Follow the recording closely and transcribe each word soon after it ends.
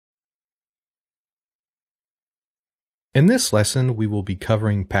In this lesson, we will be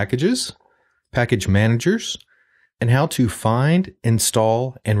covering packages, package managers, and how to find,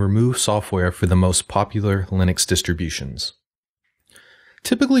 install, and remove software for the most popular Linux distributions.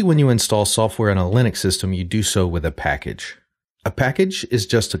 Typically, when you install software on a Linux system, you do so with a package. A package is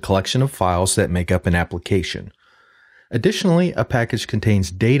just a collection of files that make up an application. Additionally, a package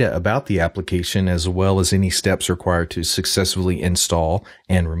contains data about the application as well as any steps required to successfully install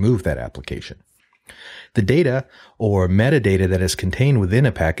and remove that application. The data or metadata that is contained within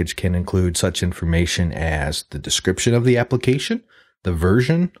a package can include such information as the description of the application, the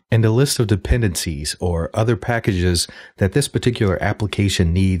version, and a list of dependencies or other packages that this particular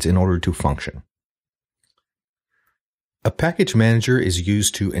application needs in order to function. A package manager is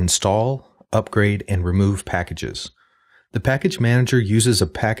used to install, upgrade, and remove packages. The package manager uses a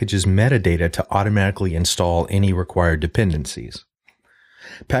package's metadata to automatically install any required dependencies.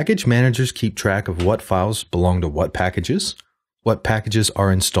 Package managers keep track of what files belong to what packages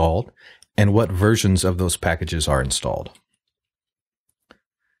are installed, and what versions of those packages are installed.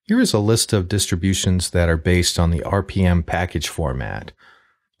 Here is a list of distributions that are based on the RPM package format.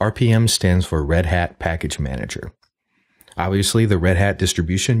 RPM stands for Red Hat Package Manager. Obviously, the Red Hat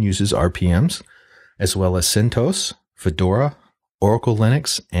distribution uses RPMs, as well as CentOS, Fedora, Oracle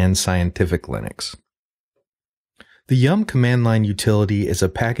Linux, and Scientific Linux. The Yum command line utility is a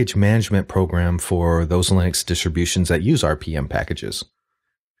package management program for those Linux distributions that use RPM packages.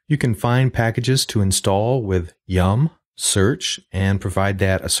 You can find packages to install with yum, search, and provide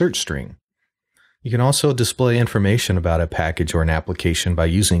that a search string. You can also display information about a package or an application by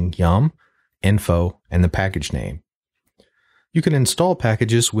using yum, info, and the package name. You can install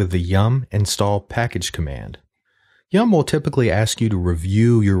packages with the yum install package command. Yum will typically ask you to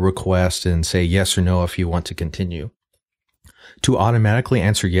review your request and say yes or no if you want to continue. To automatically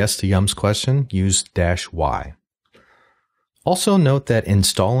answer yes to Yum's question, use -y. Also note that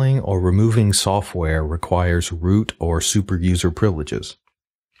installing or removing software requires root or super user privileges.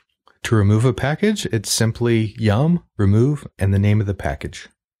 To remove a package, it's simply yum, remove, and the name of the package.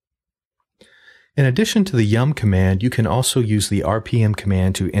 In addition to the yum command, you can also use the RPM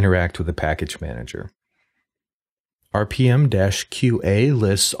command to interact with the package manager. RPM-QA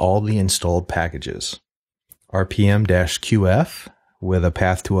lists all the installed packages. RPM-QF, with a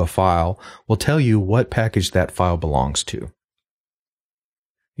path to a file, will tell you what package that file belongs to.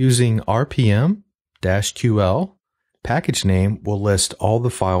 Using RPM-QL, package name will list all the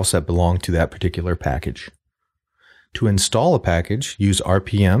files that belong to that particular package. To install a package, use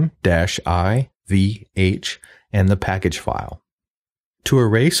RPM-IVH and the package file. To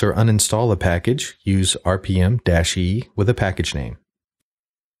erase or uninstall a package, use RPM-E with a package name.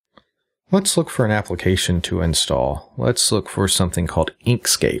 Let's look for an application to install. Let's look for something called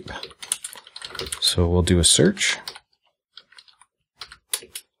Inkscape. So we'll do a search.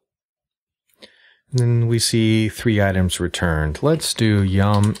 And then we see 3 items returned. Let's do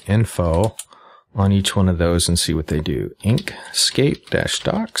yum info on each one of those and see what they do.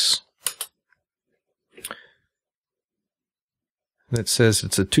 Inkscape-docs. That says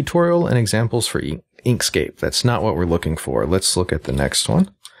it's a tutorial and examples for Inkscape. That's not what we're looking for. Let's look at the next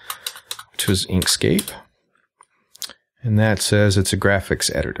one, which was Inkscape. And that says it's a graphics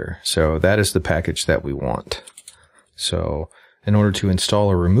editor. So that is the package that we want. So in order to install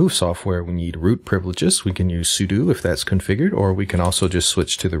or remove software, we need root privileges. We can use sudo if that's configured, or we can also just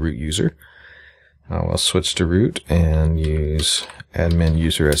switch to the root user. We'll switch to root and use admin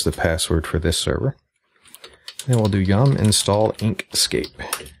user as the password for this server. Then we'll do yum install Inkscape.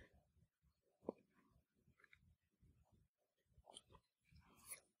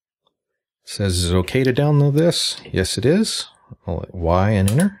 Says, is it okay to download this? Yes, it is. I'll hit Y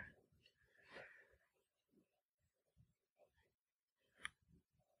and enter.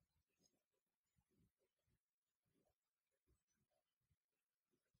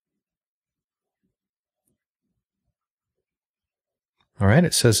 All right,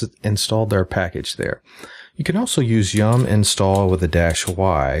 it says it installed our package there. You can also use yum install with a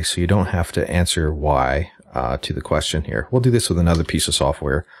 -y, so you don't have to answer why to the question here. We'll do this with another piece of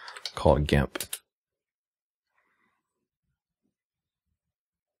software called GIMP.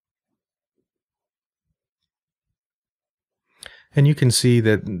 And you can see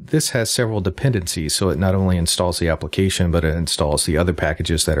that this has several dependencies, so it not only installs the application, but it installs the other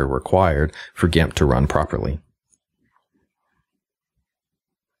packages that are required for GIMP to run properly.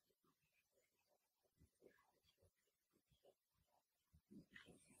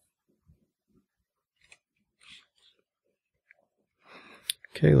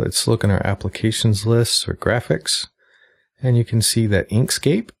 Okay, let's look in our applications list or graphics, and you can see that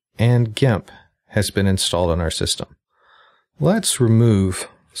Inkscape and GIMP has been installed on our system. Let's remove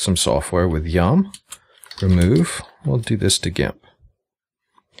some software with yum, remove. We'll do this to GIMP.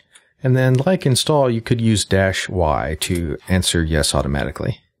 And then, like install, you could use -y to answer yes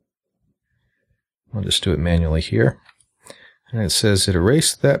automatically. I'll just do it manually here. And it says it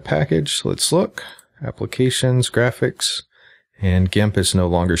erased that package. Let's look. Applications, graphics, and GIMP is no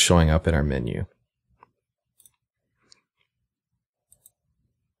longer showing up in our menu.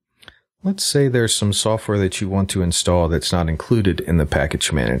 Let's say there's some software that you want to install that's not included in the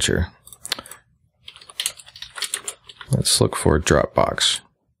package manager. Let's look for Dropbox.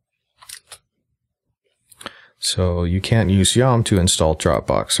 So you can't use yum to install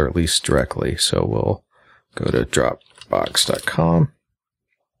Dropbox, or at least directly. So we'll go to dropbox.com.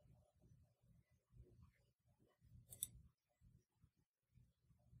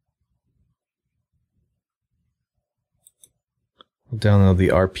 We'll download the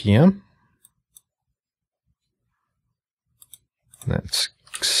RPM. That's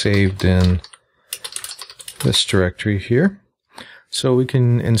saved in this directory here. So we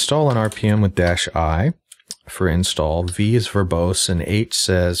can install an RPM with -i for install. V is verbose, and H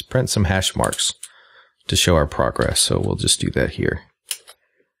says print some hash marks to show our progress. So we'll just do that here.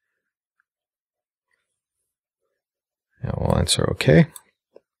 And we'll answer OK.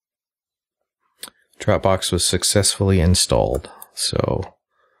 Dropbox was successfully installed. So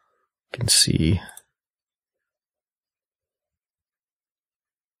you can see,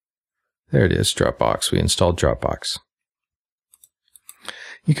 there it is, Dropbox. We installed Dropbox.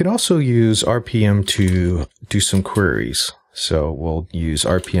 You could also use RPM to do some queries. So we'll use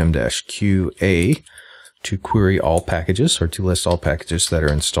RPM-QA to query all packages, or to list all packages that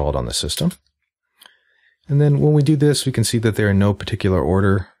are installed on the system. And then when we do this, we can see that they're in no particular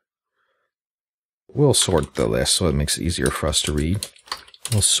order. We'll sort the list so it makes it easier for us to read.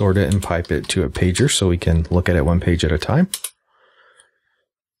 We'll sort it and pipe it to a pager so we can look at it one page at a time.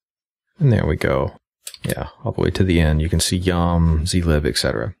 And there we go. Yeah, all the way to the end. You can see yum, zlib,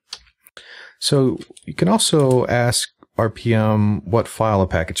 etc. So you can also ask RPM what file a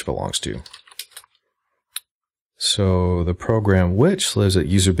package belongs to. So the program which lives at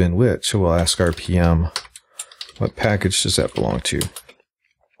user bin which, so we'll ask RPM what package does that belong to.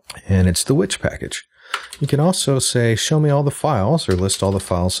 And it's the which package. You can also say, show me all the files, or list all the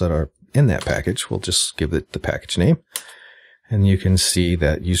files that are in that package. We'll just give it the package name. And you can see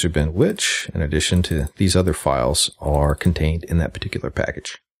that user bin which, in addition to these other files, are contained in that particular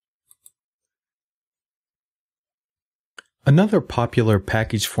package. Another popular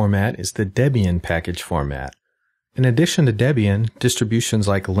package format is the Debian package format. In addition to Debian, distributions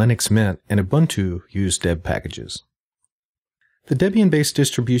like Linux Mint and Ubuntu use DEB packages. The Debian-based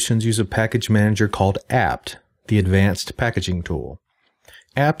distributions use a package manager called apt, the advanced packaging tool.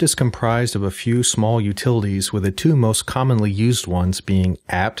 apt is comprised of a few small utilities, with the two most commonly used ones being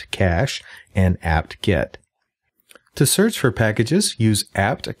apt-cache and apt-get. To search for packages, use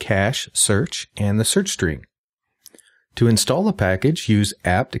apt-cache search and the search string. To install a package, use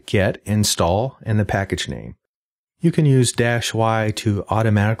apt-get install and the package name. You can use -y to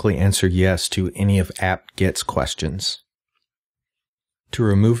automatically answer yes to any of apt-get's questions. To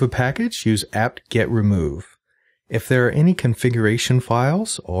remove a package, use apt-get remove. If there are any configuration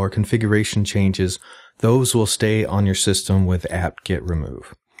files or configuration changes, those will stay on your system with apt-get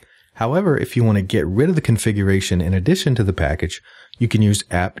remove. However, if you want to get rid of the configuration in addition to the package, you can use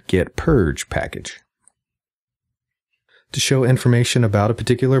apt-get purge package. To show information about a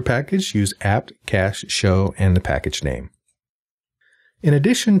particular package, use apt-cache show and the package name. In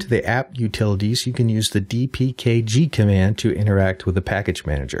addition to the apt utilities, you can use the dpkg command to interact with the package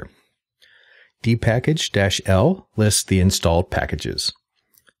manager. dpkg-l lists the installed packages.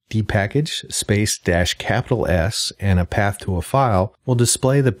 dpackage --S and a path to a file will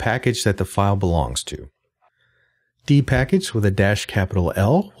display the package that the file belongs to. dpackage with a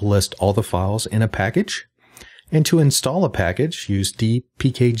 -L will list all the files in a package. And to install a package, use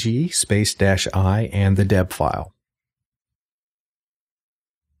dpkg --I and the deb file.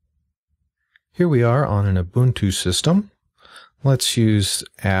 Here we are on an Ubuntu system. Let's use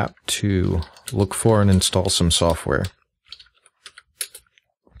apt to look for and install some software.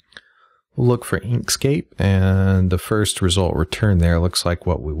 We'll look for Inkscape, and the first result returned there looks like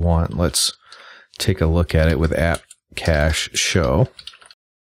what we want. Let's take a look at it with apt-cache show.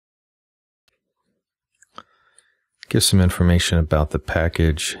 Give some information about the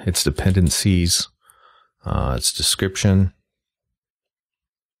package, its dependencies, its description.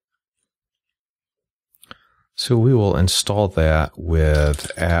 So we will install that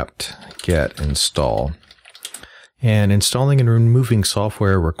with apt-get install. And installing and removing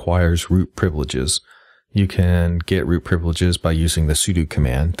software requires root privileges. You can get root privileges by using the sudo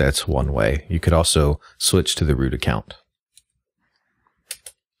command. That's one way. You could also switch to the root account.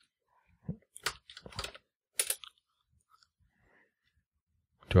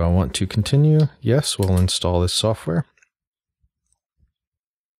 Do I want to continue? Yes, we'll install this software.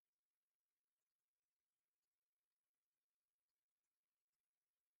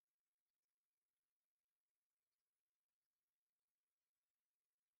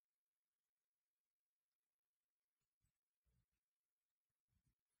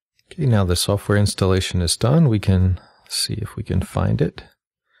 Okay, now the software installation is done. We can see if we can find it.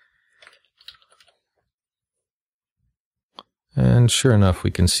 And sure enough,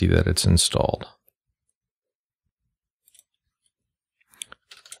 we can see that it's installed.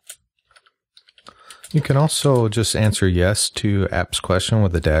 You can also just answer yes to app's question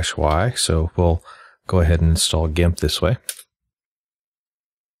with a -y. So we'll go ahead and install GIMP this way.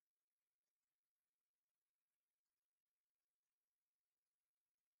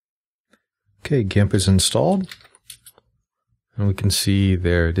 Okay, GIMP is installed. And we can see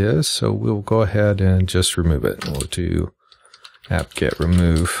there it is. So we'll go ahead and just remove it. We'll do apt-get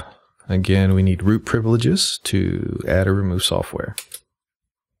remove. Again, we need root privileges to add or remove software.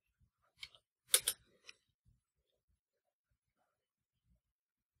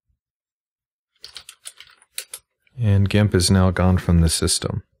 And GIMP is now gone from the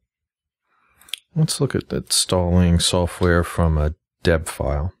system. Let's look at installing software from a DEB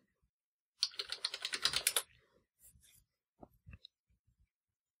file.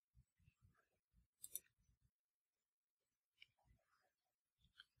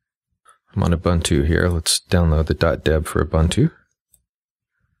 I'm on Ubuntu here. Let's download the .deb for Ubuntu.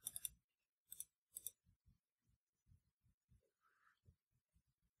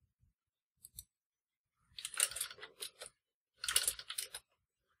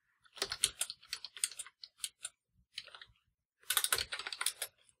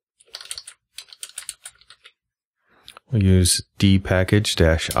 We'll use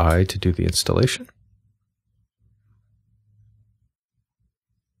dpkg-i to do the installation.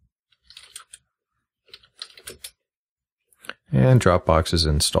 And Dropbox is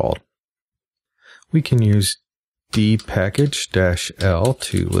installed. We can use dpkg-l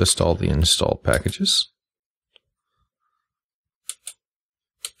to list all the installed packages.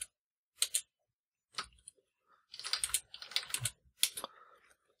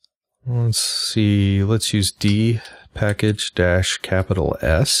 Let's see, let's use dpkg-S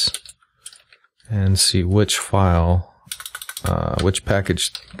and see which file, which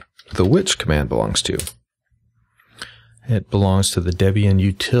package the which command belongs to. It belongs to the Debian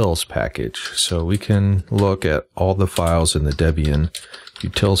utils package, so we can look at all the files in the Debian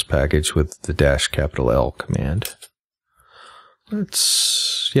utils package with the -L command.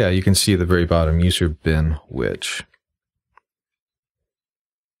 You can see at the very bottom, user bin which.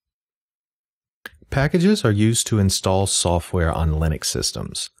 Packages are used to install software on Linux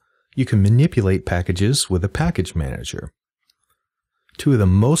systems. You can manipulate packages with a package manager. Two of the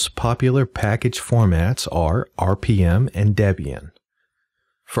most popular package formats are RPM and Debian.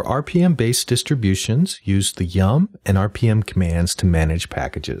 For RPM-based distributions, use the yum and RPM commands to manage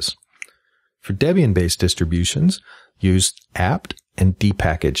packages. For Debian-based distributions, use apt and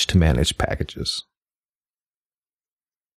dpkg to manage packages.